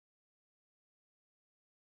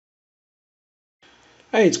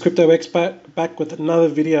Hey, it's CryptoX back with another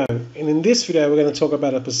video. And in this video, we're going to talk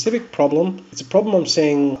about a specific problem. It's a problem I'm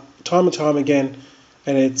seeing time and time again,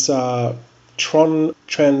 and it's Tron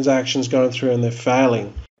transactions going through and they're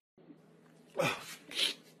failing.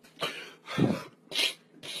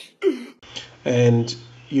 And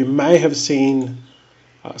you may have seen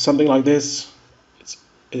something like this.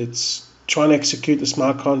 It's trying to execute the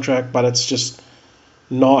smart contract, but it's just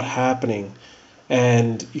not happening.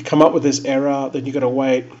 And you come up with this error, then you got to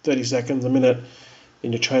wait 30 seconds, a minute,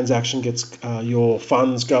 and your transaction gets, your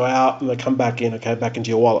funds go out and they come back in, okay, back into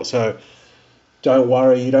your wallet. So don't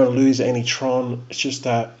worry, you don't lose any Tron. It's just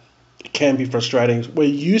that it can be frustrating. We're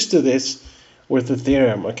used to this with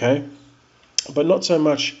Ethereum, okay, but not so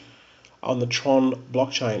much on the Tron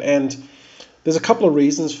blockchain. And there's a couple of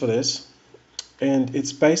reasons for this. And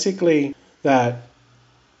it's basically that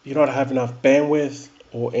you don't have enough bandwidth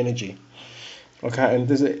or energy. Okay, and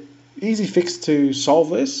there's an easy fix to solve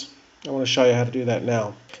this. I want to show you how to do that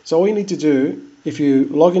now. So all you need to do, if you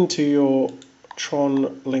log into your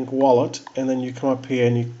Tron Link wallet, and then you come up here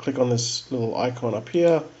and you click on this little icon up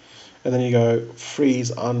here, and then you go freeze,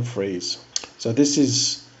 unfreeze. So this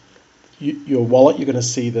is your wallet. You're going to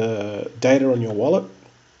see the data on your wallet.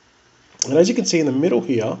 And as you can see in the middle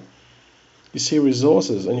here, you see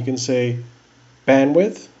resources, and you can see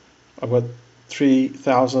bandwidth. I've got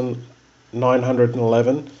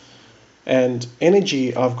 3,911, and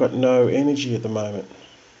energy, I've got no energy at the moment.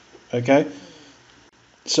 Okay,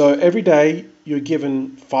 so every day you're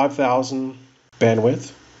given 5,000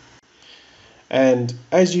 bandwidth, and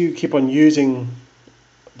as you keep on using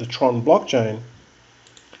the Tron blockchain,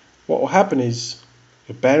 what will happen is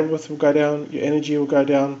your bandwidth will go down, your energy will go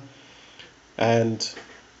down, and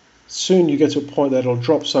soon you get to a point that it'll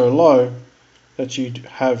drop so low that you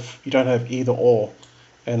don't have either or,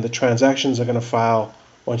 and the transactions are going to fail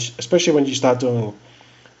especially when you start doing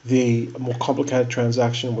the more complicated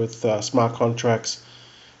transaction with smart contracts.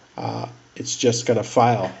 It's just going to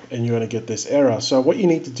fail and you're going to get this error. So what you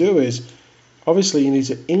need to do is, obviously you need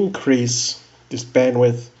to increase this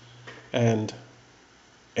bandwidth and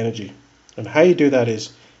energy. And how you do that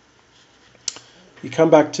is you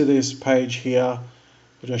come back to this page here,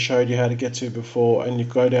 which I showed you how to get to before, and you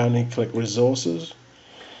go down and click resources.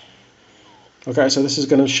 Okay, so this is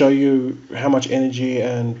going to show you how much energy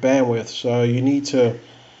and bandwidth. So you need to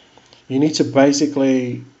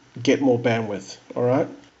basically get more bandwidth. All right,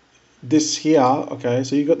 this here, okay,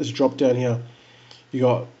 so you got this drop down here. You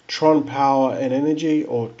got Tron power and energy,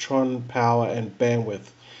 or Tron power and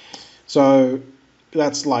bandwidth. So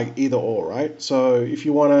that's like either or, right? So if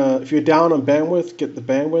you're down on bandwidth, get the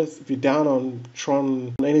bandwidth. If you're down on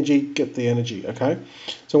Tron energy, get the energy, okay?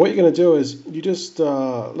 So what you're going to do is you just,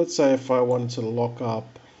 let's say if I wanted to lock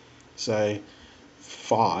up, say,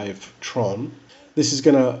 5 Tron, this is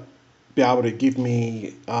going to be able to give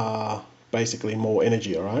me basically more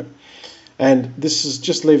energy, all right? And this is,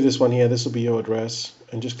 just leave this one here. This will be your address,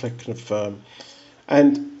 and just click confirm.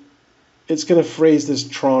 And it's going to freeze this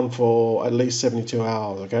Tron for at least 72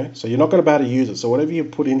 hours, okay? So you're not going to be able to use it. So whatever you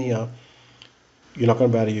put in here, you're not going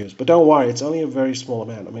to be able to use. But don't worry, it's only a very small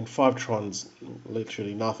amount. I mean, 5 Trons,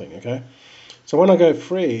 literally nothing, okay? So when I go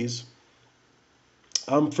freeze,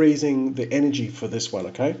 I'm freezing the energy for this one,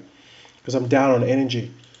 okay? Because I'm down on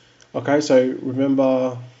energy. Okay, so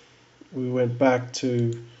remember we went back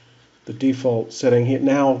to the default setting here.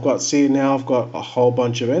 Now I've got a whole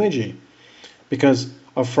bunch of energy because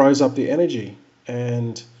I froze up the energy.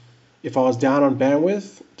 And if I was down on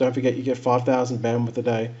bandwidth, don't forget you get 5,000 bandwidth a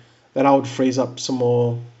day, then I would freeze up some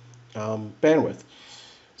more bandwidth.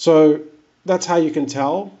 So that's how you can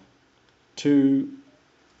tell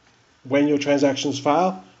when your transactions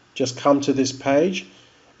fail. Just come to this page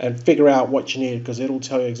and figure out what you need, because it'll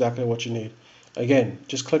tell you exactly what you need. Again,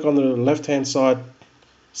 just click on the left hand side,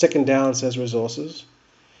 second down says resources.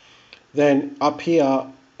 Then up here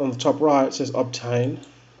on the top right it says obtain.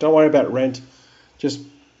 Don't worry about rent, just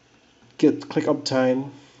click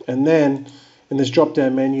obtain, and then in this drop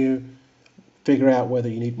down menu figure out whether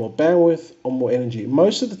you need more bandwidth or more energy.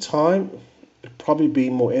 Most of the time it'll probably be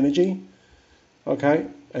more energy, okay,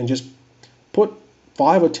 and just put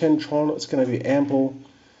 5 or 10 Tron. It's going to be ample.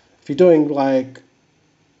 If you're doing like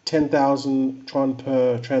 10,000 Tron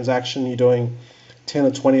per transaction, you're doing 10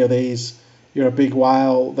 or 20 of these, you're a big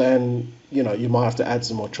whale, then you might have to add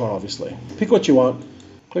some more Tron, obviously. Pick what you want,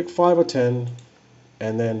 click 5 or 10,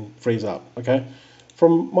 and then freeze up, okay?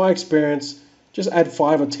 From my experience, just add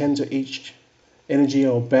 5 or 10 to each energy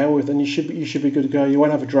or bandwidth, and you should be good to go. You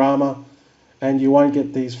won't have a drama, and you won't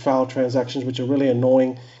get these failed transactions, which are really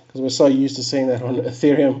annoying, because we're so used to seeing that on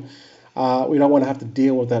Ethereum. We don't want to have to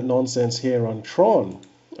deal with that nonsense here on Tron.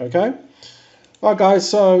 Okay? Alright guys,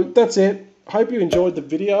 so that's it. Hope you enjoyed the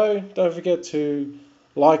video. Don't forget to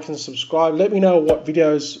like and subscribe. Let me know what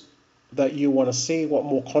videos that you want to see, what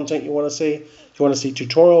more content you want to see. Do you want to see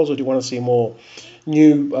tutorials, or do you want to see more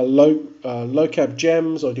new low cap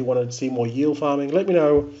gems, or do you want to see more yield farming? Let me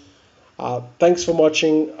know. Thanks for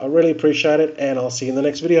watching. I really appreciate it, and I'll see you in the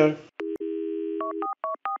next video.